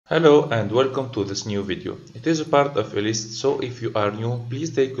Hello and welcome to this new video. It is a part of a list, so if you are new,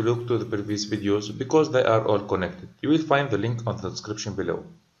 please take a look to the previous videos because they are all connected. You will find the link on the description below.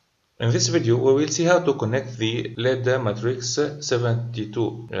 In this video, we will see how to connect the LED matrix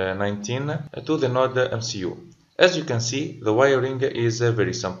 7219 to the NodeMcu. As you can see, the wiring is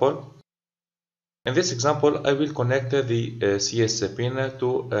very simple. In this example, I will connect the CS pin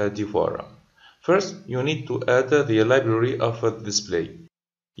to D4. First, you need to add the library of the display.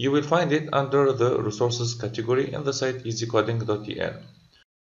 You will find it under the resources category in the site easycoding.en.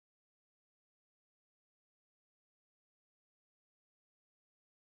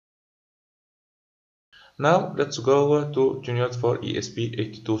 Now let's go to Unit for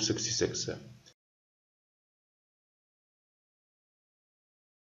ESP8266.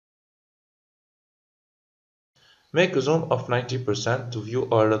 Make a zoom of 90% to view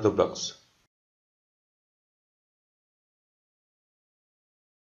all the blocks.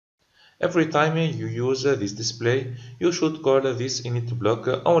 Every time you use this display, you should call this init block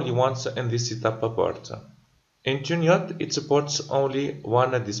only once in this setup part. In Unit, it supports only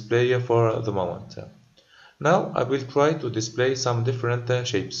one display for the moment. Now I will try to display some different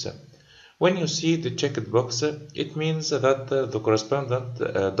shapes. When you see the checked box, it means that the correspondent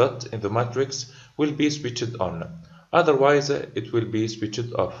dot in the matrix will be switched on, otherwise it will be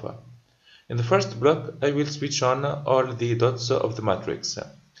switched off. In the first block, I will switch on all the dots of the matrix.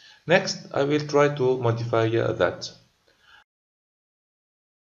 Next, I will try to modify that.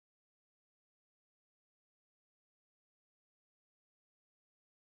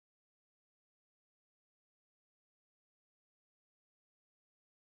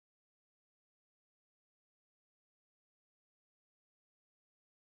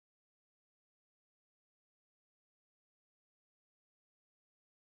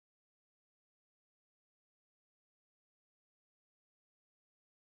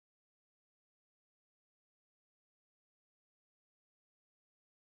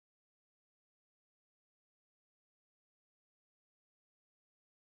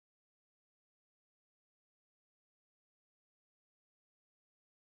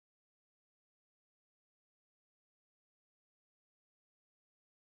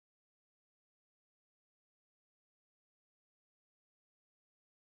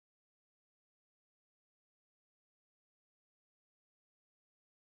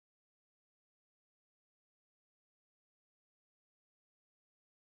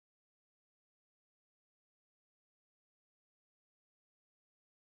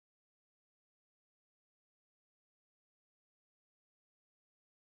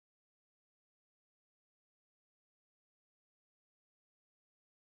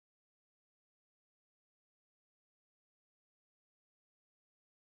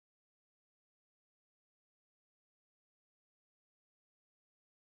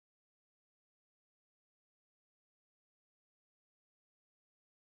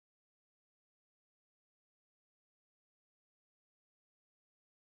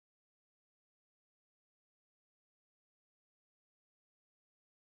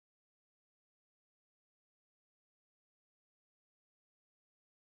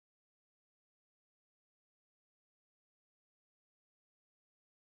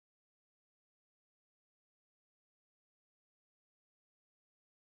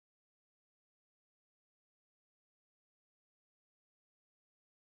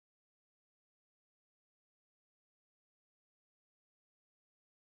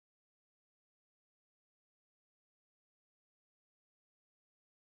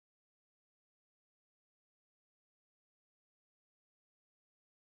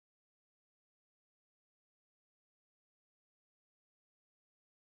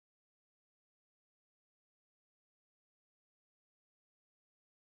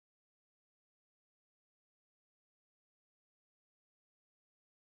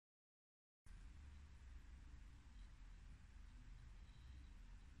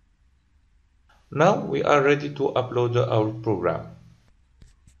 Now we are ready to upload our program.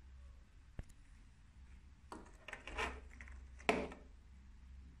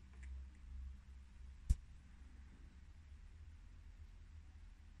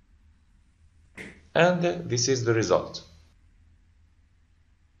 And this is the result.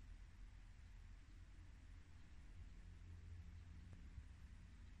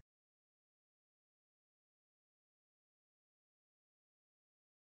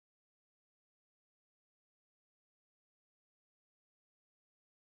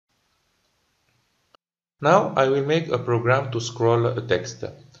 Now I will make a program to scroll text.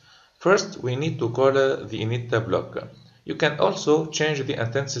 First, we need to call the init block. You can also change the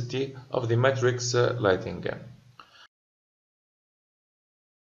intensity of the matrix lighting.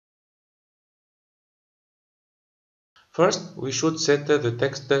 First, we should set the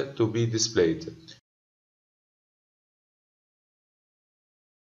text to be displayed.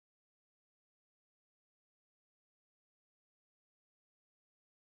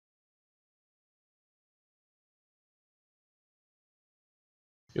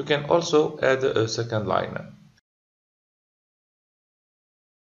 You can also add a second line.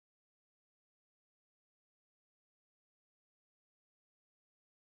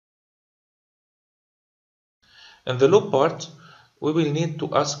 In the loop part, we will need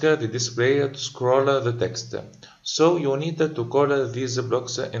to ask the display to scroll the text. So you need to call these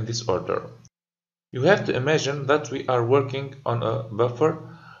blocks in this order. You have to imagine that we are working on a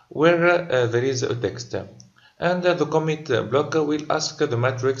buffer where there is a text. And the commit block will ask the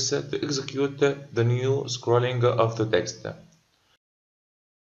matrix to execute the new scrolling of the text.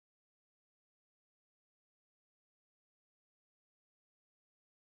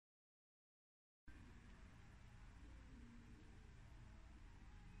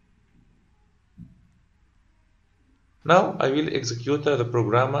 Now I will execute the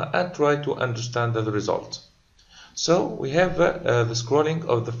program and try to understand the result. So we have the scrolling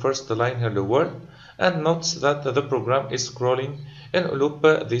of the first line hello world, and notes that the program is scrolling in a loop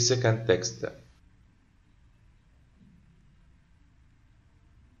the second text.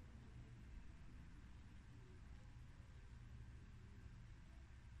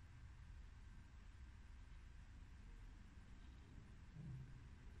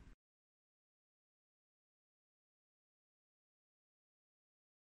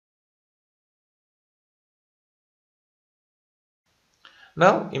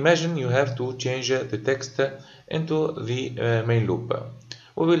 Now imagine you have to change the text into the main loop.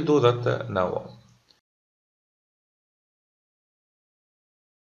 We will do that now.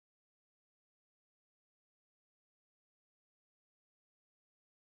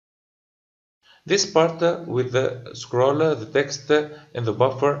 This part will scroll the text in the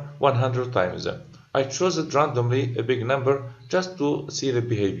buffer 100 times. I chose randomly a big number just to see the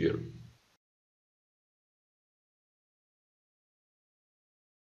behavior.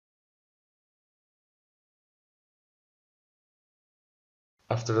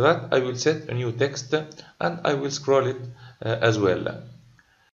 After that, I will set a new text and I will scroll it as well.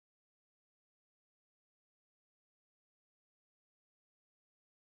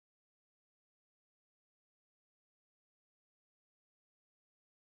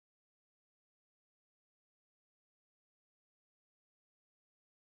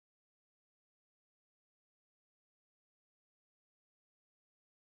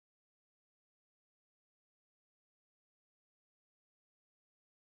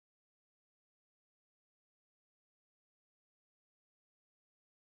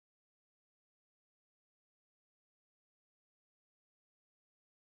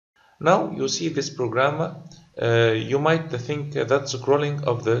 Now you see this program, you might think that scrolling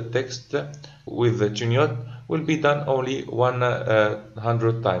of the text with the Chuniot will be done only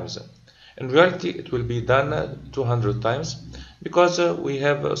 100 times. In reality, it will be done 200 times because we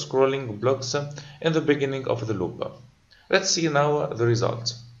have scrolling blocks in the beginning of the loop. Let's see now the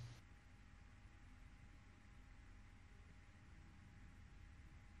results.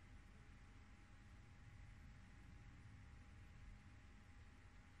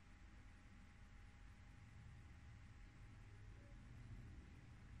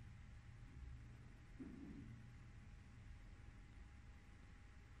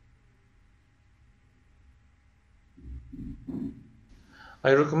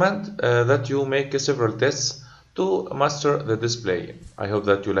 I recommend that you make several tests to master the display. I hope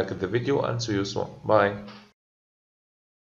that you liked the video and see you soon. Bye.